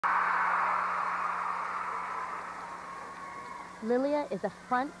Lilia is a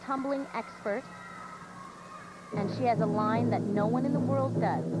front tumbling expert, and she has a line that no one in the world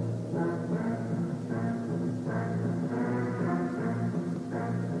does.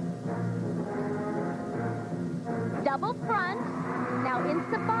 Double front. Now in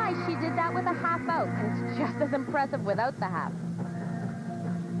Sabai, she did that with a half out, and it's just as impressive without the half.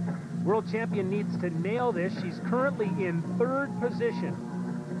 World champion needs to nail this. She's currently in 3rd position.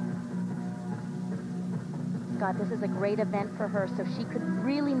 Scott, this is a great event for her, so she could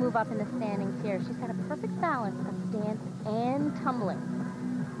really move up in the standings here. She's got a perfect balance of stance and tumbling.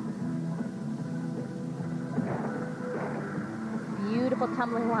 Beautiful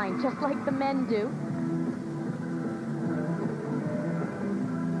tumbling line, just like the men do.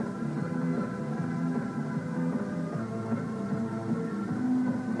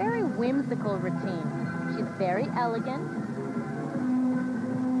 Very whimsical routine. She's very elegant.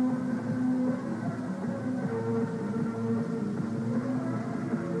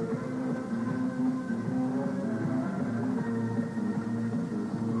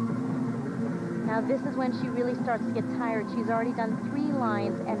 Now this is when she really starts to get tired. She's already done 3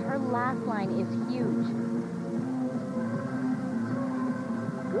 lines, and her last line is huge.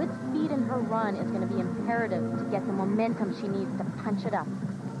 Good speed in her run is going to be imperative to get the momentum she needs to punch it up.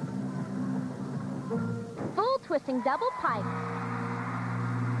 Full twisting double pipe.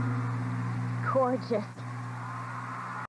 Gorgeous.